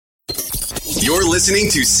You're listening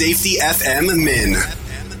to Safety FM Min.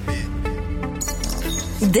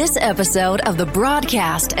 This episode of the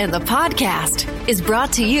broadcast and the podcast is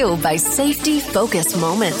brought to you by Safety Focus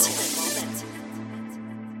Moment.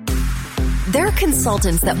 They're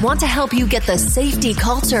consultants that want to help you get the safety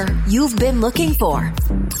culture you've been looking for.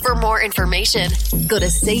 For more information, go to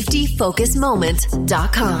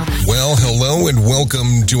safetyfocusmoment.com. Well, hello and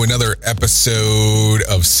welcome to another episode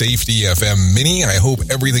of Safety FM Mini. I hope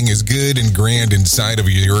everything is good and grand inside of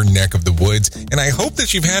your neck of the woods. And I hope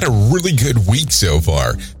that you've had a really good week so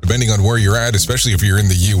far. Depending on where you're at, especially if you're in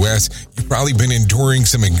the U.S., you've probably been enduring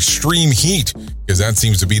some extreme heat, because that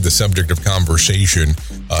seems to be the subject of conversation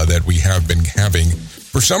that we have been having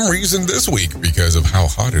for some reason this week because of how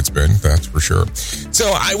hot it's been, that's for sure.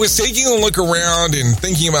 So I was taking a look around and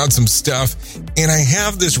thinking about some stuff, and I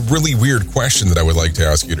have this really weird question that I would like to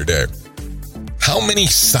ask you today. How many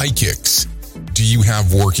psychics do you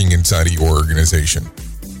have working inside of your organization?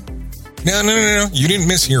 No, you didn't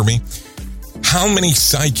mishear me. How many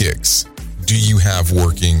psychics do you have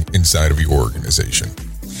working inside of your organization?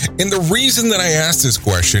 And the reason that I ask this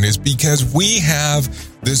question is because we have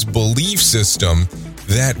this belief system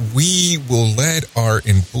that we will let our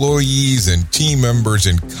employees and team members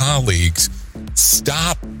and colleagues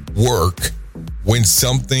stop work when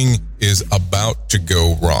something is about to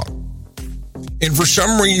go wrong. And for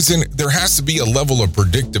some reason, there has to be a level of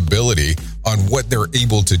predictability on what they're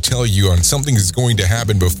able to tell you on something is going to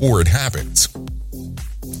happen before it happens.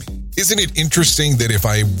 Isn't it interesting that if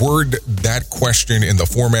I word that question in the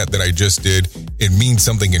format that I just did, it means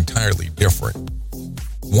something entirely different?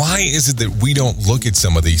 Why is it that we don't look at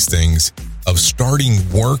some of these things of starting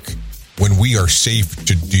work when we are safe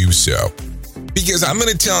to do so? Because I'm going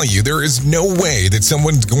to tell you, there is no way that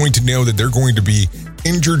someone's going to know that they're going to be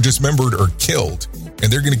injured, dismembered, or killed, and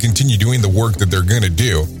they're going to continue doing the work that they're going to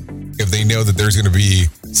do if they know that there's going to be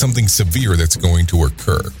something severe that's going to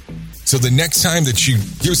occur. So the next time that you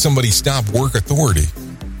give somebody stop work authority,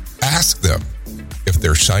 ask them if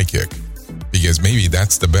they're psychic, because maybe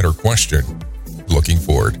that's the better question looking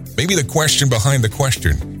forward. Maybe the question behind the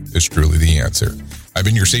question is truly the answer. I've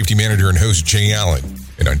been your safety manager and host, Jay Allen,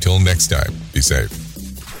 and until next time, be safe.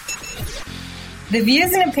 The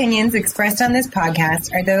views and opinions expressed on this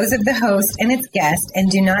podcast are those of the host and its guest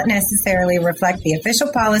and do not necessarily reflect the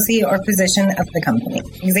official policy or position of the company.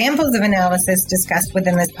 Examples of analysis discussed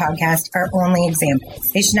within this podcast are only examples.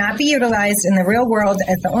 They should not be utilized in the real world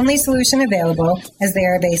as the only solution available, as they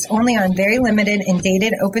are based only on very limited and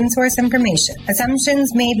dated open source information.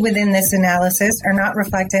 Assumptions made within this analysis are not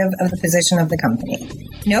reflective of the position of the company.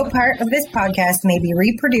 No part of this podcast may be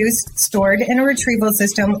reproduced, stored in a retrieval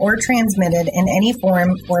system, or transmitted in any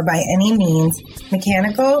form or by any means,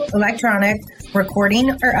 mechanical, electronic,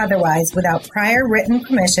 recording, or otherwise, without prior written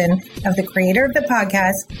permission of the creator of the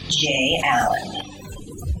podcast, Jay Allen.